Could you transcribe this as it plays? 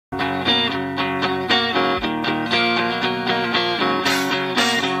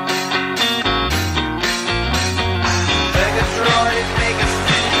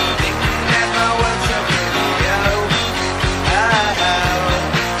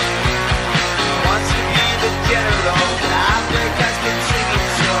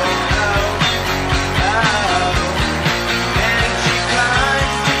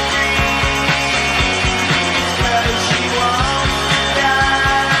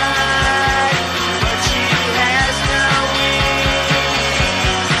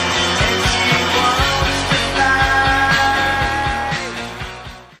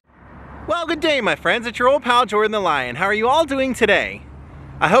Hey my friends, it's your old pal Jordan the Lion. How are you all doing today?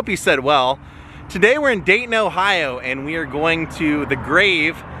 I hope you said well. Today we're in Dayton, Ohio, and we are going to the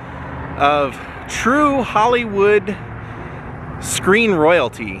grave of true Hollywood screen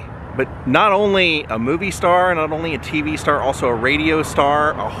royalty. But not only a movie star, not only a TV star, also a radio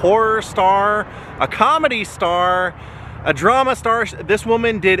star, a horror star, a comedy star, a drama star. This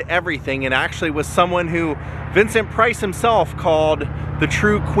woman did everything and actually was someone who Vincent Price himself called the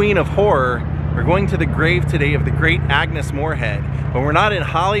true queen of horror. We're going to the grave today of the great AGNES Moorehead. But we're not in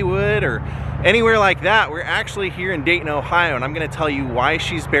Hollywood or anywhere like that. We're actually here in Dayton, Ohio, and I'm going to tell you why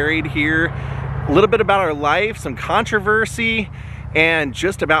she's buried here, a little bit about her life, some controversy, and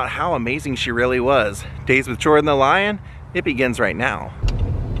just about how amazing she really was. Daze with Jordan the Lion, it begins right now.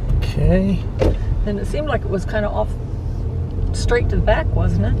 Okay. And it seemed like it was kind of off straight to the back,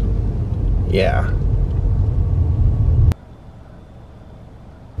 wasn't it? Yeah.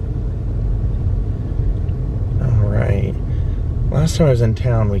 Alright. Last time I was in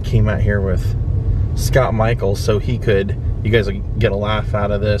town, we came out here with Scott Michaels so he could, you guys will get a laugh out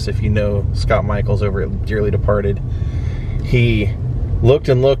of this if you know Scott Michaels over at Dearly Departed. He looked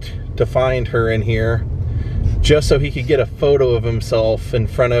and looked to find her in here just so he could get a photo of himself in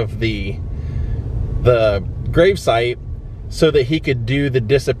front of the gravesite so that he could do the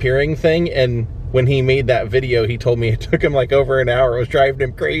disappearing thing. And when he made that video, he told me it took him like over an hour. It was driving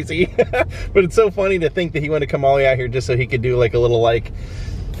him crazy. But it's so funny to think that he wanted to come all the way out here just so he could do like a little like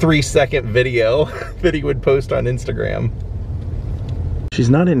 3-second video that he would post on Instagram. She's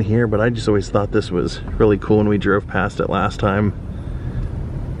not in here, but I just always thought this was really cool when we drove past it last time.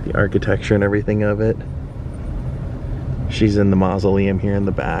 The architecture and everything of it. She's in the mausoleum here in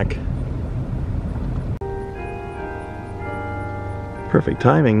the back. Perfect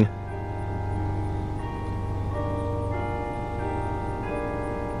timing.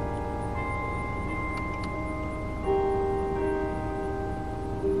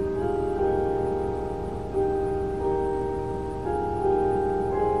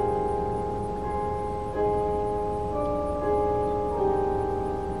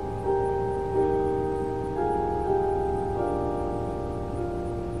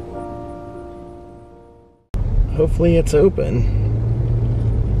 Hopefully it's open.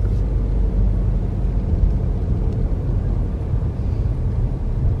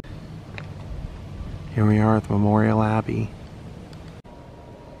 Here we are at the Memorial Abbey.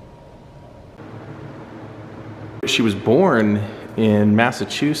 She was born in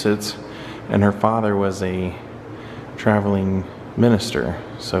Massachusetts, and her father was a traveling minister.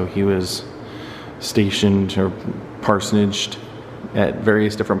 So he was stationed or parsonaged at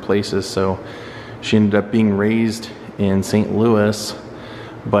various different places. So she ended up being raised in St. Louis,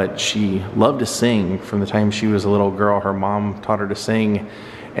 but she loved to sing from the time she was a little girl. Her mom taught her to sing,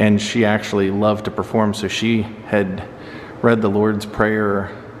 and she actually loved to perform. So she had read the Lord's Prayer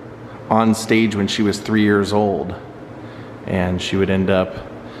on stage when she was 3 years old. And she would end up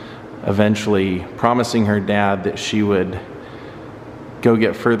eventually promising her dad that she would go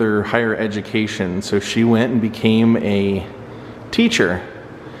get further higher education. So she went and became a teacher.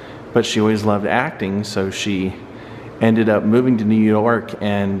 But she always loved acting, so she ended up moving to New York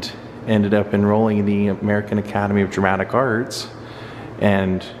and ended up enrolling in the American Academy of Dramatic Arts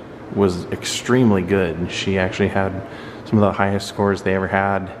and was extremely good. She actually had some of the highest scores they ever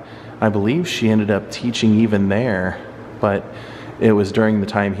had. I believe she ended up teaching even there, but it was during the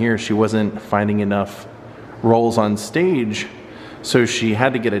time here she wasn't finding enough roles on stage, so she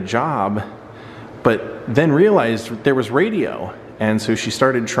had to get a job, but then realized there was radio. And so she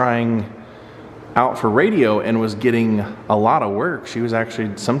started trying out for radio and was getting a lot of work. She was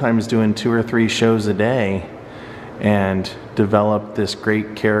actually sometimes doing 2 or 3 shows a day and developed this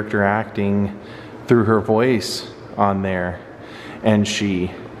great character acting through her voice on there. And she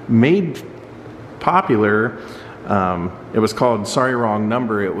made popular, it was called Sorry Wrong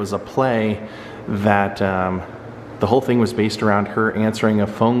Number. It was a play that the whole thing was based around her answering a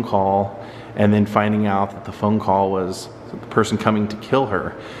phone call and then finding out that the phone call was the person coming to kill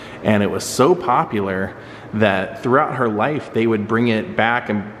her. And it was so popular that throughout her life they would bring it back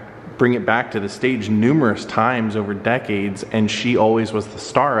to the stage numerous times over decades, and she always was the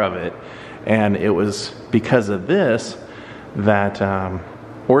star of it. And it was because of this that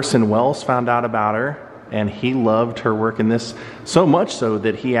Orson Welles found out about her, and he loved her work in this so much so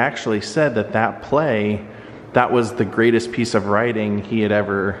that he actually said that that play, that was the greatest piece of writing he had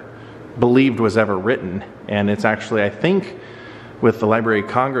ever believed was ever written. And it's actually, I think, with the Library of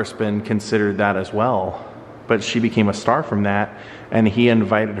Congress been considered that as well. But she became a star from that, and he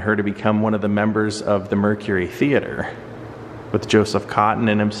invited her to become one of the members of the Mercury Theater with Joseph Cotton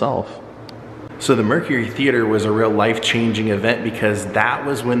and himself. So the Mercury Theater was a real life-changing event because that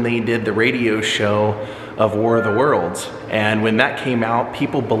was when they did the radio show of War of the Worlds. And when that came out,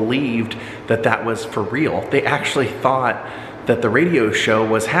 people believed that that was for real. They actually thought that the radio show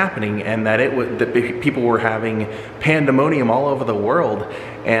was happening and that people were having pandemonium all over the world.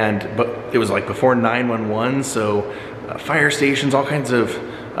 But it was like before 911, so fire stations, all kinds of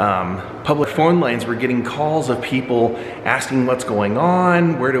public phone lines were getting calls of people asking what's going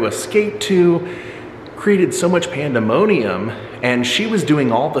on, where to escape to. Created so much pandemonium, and she was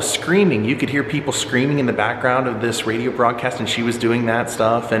doing all the screaming. You could hear people screaming in the background of this radio broadcast, and she was doing that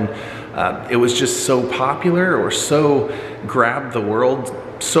stuff, and it was just so popular, or so grabbed the world,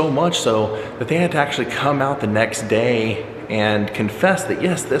 so much so that they had to actually come out the next day and confess that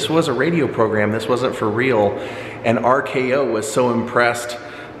yes, this was a radio program, this wasn't for real. And RKO was so impressed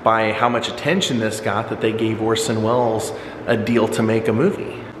by how much attention this got that they gave Orson Welles a deal to make a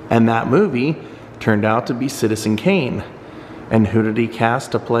movie. And that movie turned out to be Citizen Kane. And who did he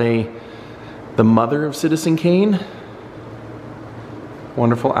cast to play the mother of Citizen Kane?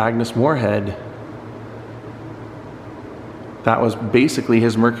 Wonderful Agnes Moorehead. That was basically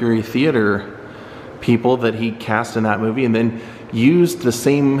his Mercury Theater people that he cast in that movie, and then used the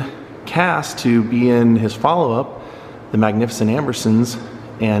same cast to be in his follow-up, The Magnificent Ambersons,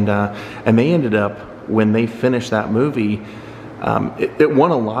 and they ended up, when they finished that movie, it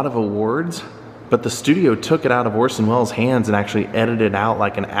won a lot of awards, but the studio took it out of Orson Welles' hands and actually edited out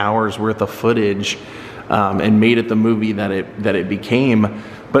like an hour's worth of footage and made it the movie that it became.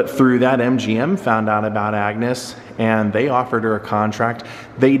 But through that, MGM found out about Agnes, and they offered her a contract.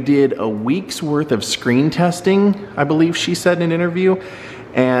 They did a week's worth of screen testing, I believe she said in an interview,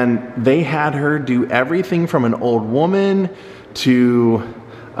 and they had her do everything from an old woman to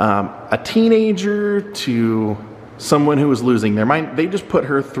a teenager to someone who was losing their mind. They just put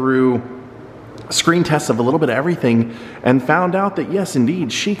her through screen tests of a little bit of everything and found out that yes,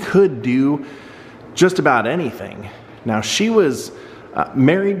 indeed, she could do just about anything. Now, she was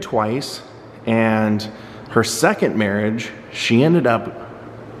married twice, and her second marriage, she ended up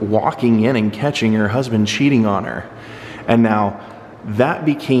walking in and catching her husband cheating on her. And now that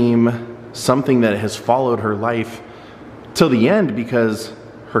became something that has followed her life till the end, because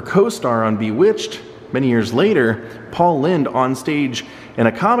her co-star on Bewitched many years later, Paul Lynde, on stage in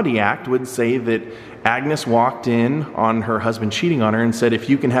a comedy act, would say that Agnes walked in on her husband cheating on her and said, "If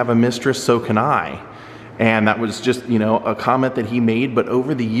you can have a mistress, so can I." And that was just, a comment that he made. But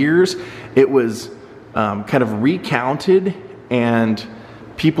over the years, it was kind of recounted, and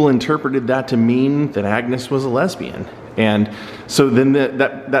people interpreted that to mean that Agnes was a lesbian. And so then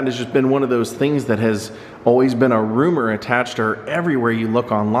that has just been one of those things that has always been a rumor attached to her everywhere you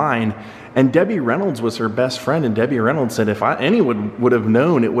look online. And Debbie Reynolds was her best friend, and Debbie Reynolds said, if anyone would have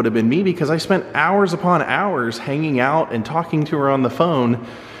known, it would have been me, because I spent hours upon hours hanging out and talking to her on the phone.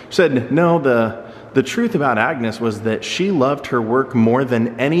 She said, no, the truth about Agnes was that she loved her work more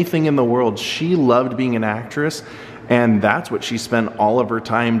than anything in the world. She loved being an actress, and that's what she spent all of her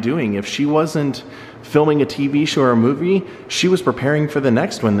time doing. If she wasn't filming a TV show or a movie, she was preparing for the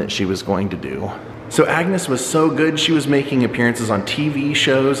next one that she was going to do. So Agnes was so good. She was making appearances on TV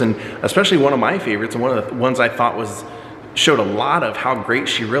shows, and especially one of my favorites, and one of the ones I thought showed a lot of how great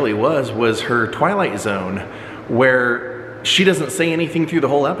she really was her Twilight Zone, where she doesn't say anything through the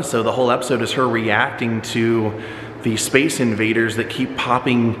whole episode. The whole episode is her reacting to the space invaders that keep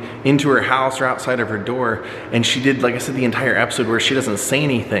popping into her house or outside of her door. And she did, like I said, the entire episode where she doesn't say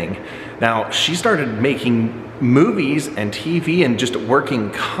anything. Now, she started making movies and TV and just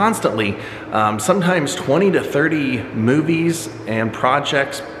working constantly, sometimes 20 to 30 movies and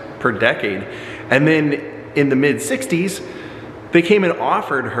projects per decade. And then in the mid-60s, they came and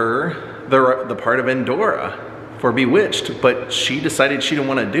offered her the part of Endora for Bewitched, but she decided she didn't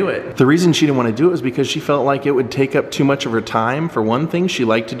want to do it. The reason she didn't want to do it was because she felt like it would take up too much of her time. For one thing, she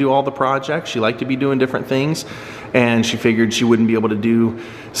liked to do all the projects, she liked to be doing different things, and she figured she wouldn't be able to do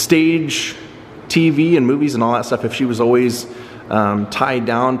stage, TV, and movies and all that stuff if she was always tied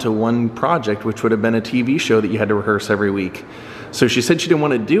down to one project, which would have been a TV show that you had to rehearse every week. So she said she didn't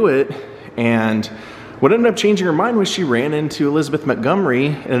want to do it, and what ended up changing her mind was she ran into Elizabeth Montgomery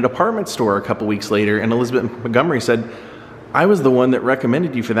in a department store a couple weeks later, and Elizabeth Montgomery said, I was the one that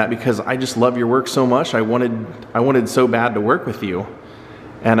recommended you for that because I just love your work so much. I wanted so bad to work with you.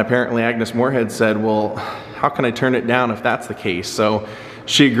 And apparently Agnes Moorehead said, well, how can I turn it down if that's the case? So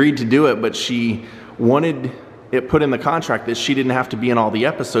she agreed to do it, but she wanted it put in the contract that she didn't have to be in all the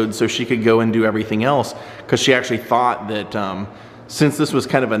episodes so she could go and do everything else, because she actually thought that since this was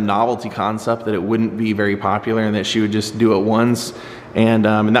kind of a novelty concept, that it wouldn't be very popular and that she would just do it once and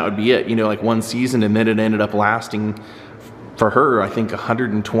that would be it, you know, like one season, and then it ended up lasting for her, I think,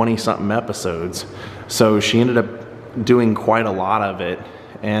 120 something episodes. So she ended up doing quite a lot of it.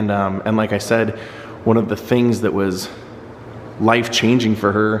 And like I said, one of the things that was life-changing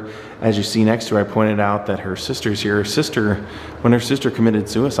for her, as you see next to her, I pointed out that her sister's here. Her sister, when her sister committed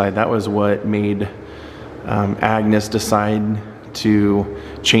suicide, that was what made Agnes decide to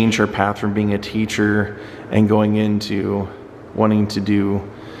change her path from being a teacher and going into wanting to do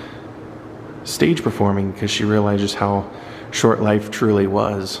stage performing, because she realized just how short life truly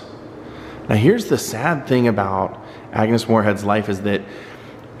was. Now here's the sad thing about Agnes Moorehead's life, is that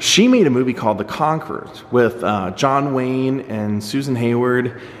she made a movie called The Conquerors with John Wayne and Susan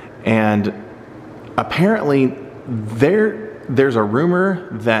Hayward, and apparently there's a rumor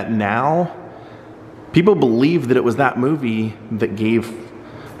that now people believe that it was that movie that gave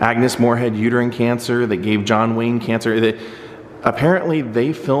Agnes Moorehead uterine cancer, that gave John Wayne cancer. That apparently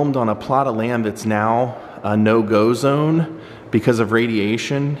they filmed on a plot of land that's now a no-go zone because of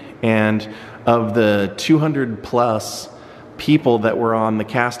radiation, and of the 200 plus people that were on the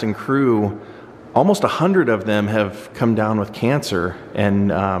cast and crew, almost 100 of them have come down with cancer,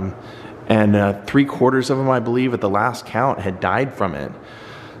 and 3/4 of them, I believe, at the last count, had died from it.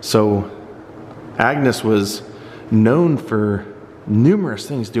 So Agnes was known for numerous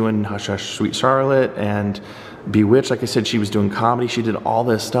things, doing Hush Hush Sweet Charlotte and Bewitched. Like I said, she was doing comedy, she did all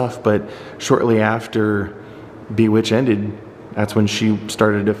this stuff, but shortly after Bewitched ended, that's when she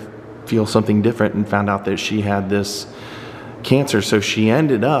started to feel something different and found out that she had this cancer. So she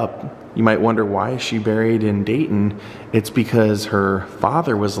ended up, you might wonder, why is she buried in Dayton? It's because her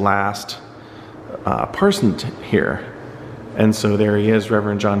father was last parsoned here. And so there he is,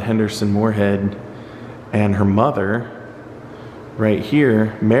 Reverend John Henderson Moorehead, and her mother right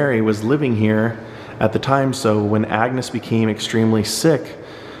here, Mary, was living here at the time. So when Agnes became extremely sick,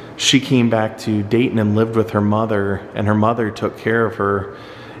 she came back to Dayton and lived with her mother, and her mother took care of her.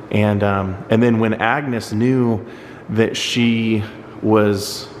 And then when Agnes knew that she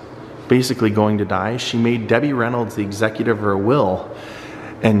was basically going to die, she made Debbie Reynolds the executive of her will.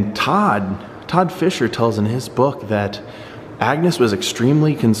 And Todd Fisher tells in his book that Agnes was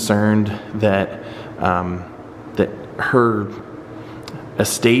extremely concerned that that her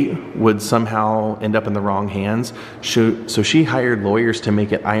estate would somehow end up in the wrong hands. So she hired lawyers to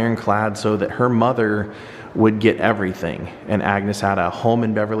make it ironclad so that her mother would get everything. And Agnes had a home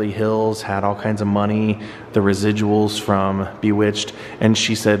in Beverly Hills, had all kinds of money, the residuals from Bewitched. And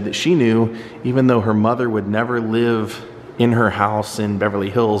she said that she knew, even though her mother would never live in her house in Beverly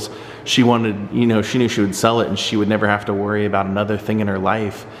Hills, she wanted, you know, she knew she would sell it and she would never have to worry about another thing in her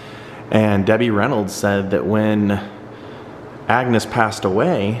life. And Debbie Reynolds said that when Agnes passed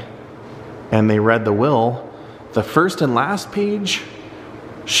away and they read the will, the first and last page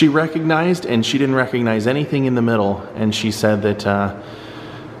she recognized, and she didn't recognize anything in the middle. And she said that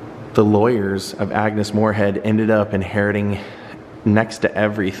the lawyers of Agnes Moorehead ended up inheriting next to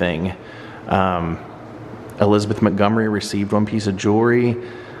everything. Elizabeth Montgomery received one piece of jewelry.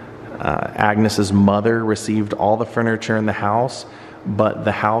 Agnes's mother received all the furniture in the house, but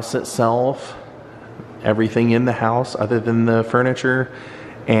the house itself, everything in the house other than the furniture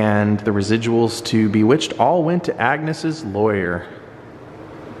and the residuals to Bewitched, all went to Agnes's lawyer.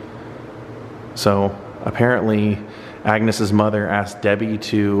 So apparently Agnes's mother asked Debbie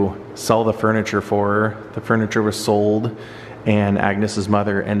to sell the furniture for her. The furniture was sold, and Agnes's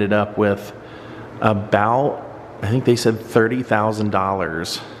mother ended up with about, I think they said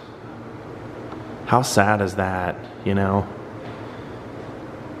 $30,000. How sad is that, you know?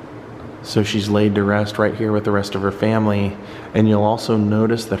 So she's laid to rest right here with the rest of her family. And you'll also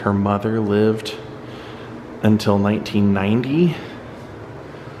notice that her mother lived until 1990.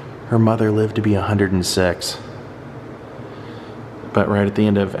 Her mother lived to be 106. But right at the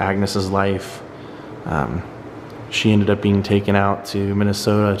end of Agnes's life, she ended up being taken out to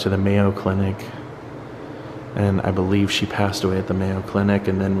Minnesota to the Mayo Clinic. And I believe she passed away at the Mayo Clinic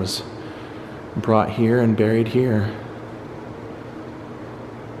and then was brought here and buried here.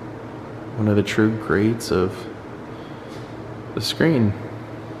 One of the true greats of the screen.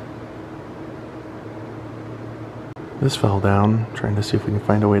 This fell down, trying to see if we can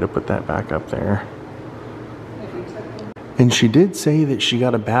find a way to put that back up there. And she did say that she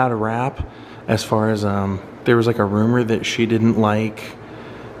got a bad rap as far as there was like a rumor that she didn't like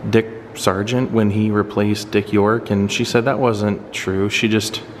Dick Sargent when he replaced Dick York, and she said that wasn't true. She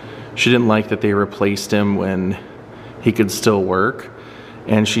didn't like that they replaced him when he could still work.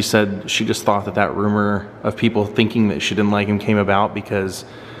 And she said she just thought that that rumor of people thinking that she didn't like him came about because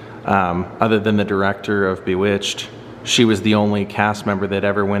other than the director of Bewitched, she was the only cast member that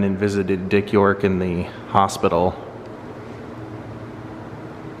ever went and visited Dick York in the hospital.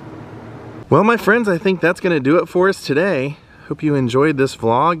 Well, my friends, I think that's going to do it for us today. Hope you enjoyed this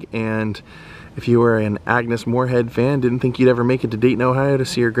vlog, and if you were an Agnes Moorehead fan, didn't think you'd ever make it to Dayton, Ohio to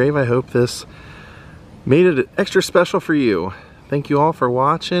see her grave, I hope this made it extra special for you. Thank you all for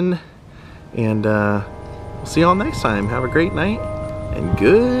watching, and we'll see you all next time. Have a great night, and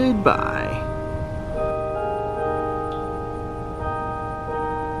goodbye.